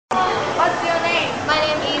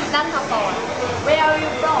Mikako. Where are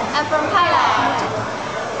you from? I'm from Thailand.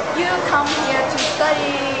 You come here to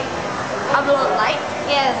study abroad, right?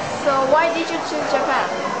 Yes, So why did you choose Japan?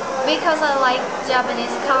 because I like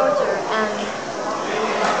Japanese culture and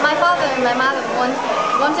my father and my mother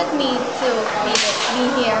wanted me to be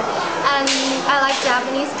here. And I like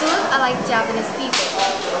Japanese food, I like Japanese people.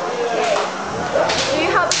 Do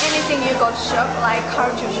you have anything you got shock, like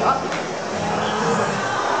culture shock?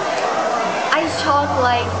 I shock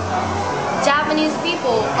like Japanese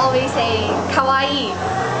people always say kawaii.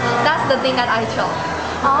 That's the thing that I shock.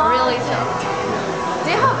 Really shocked.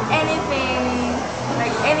 Do you have anything,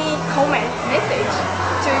 like any comment message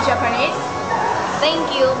to Japanese?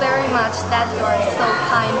 Thank you very much that you are so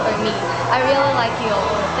kind for me. I really like you.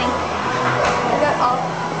 Thank you. Is that all?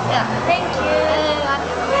 Yeah. Thank you.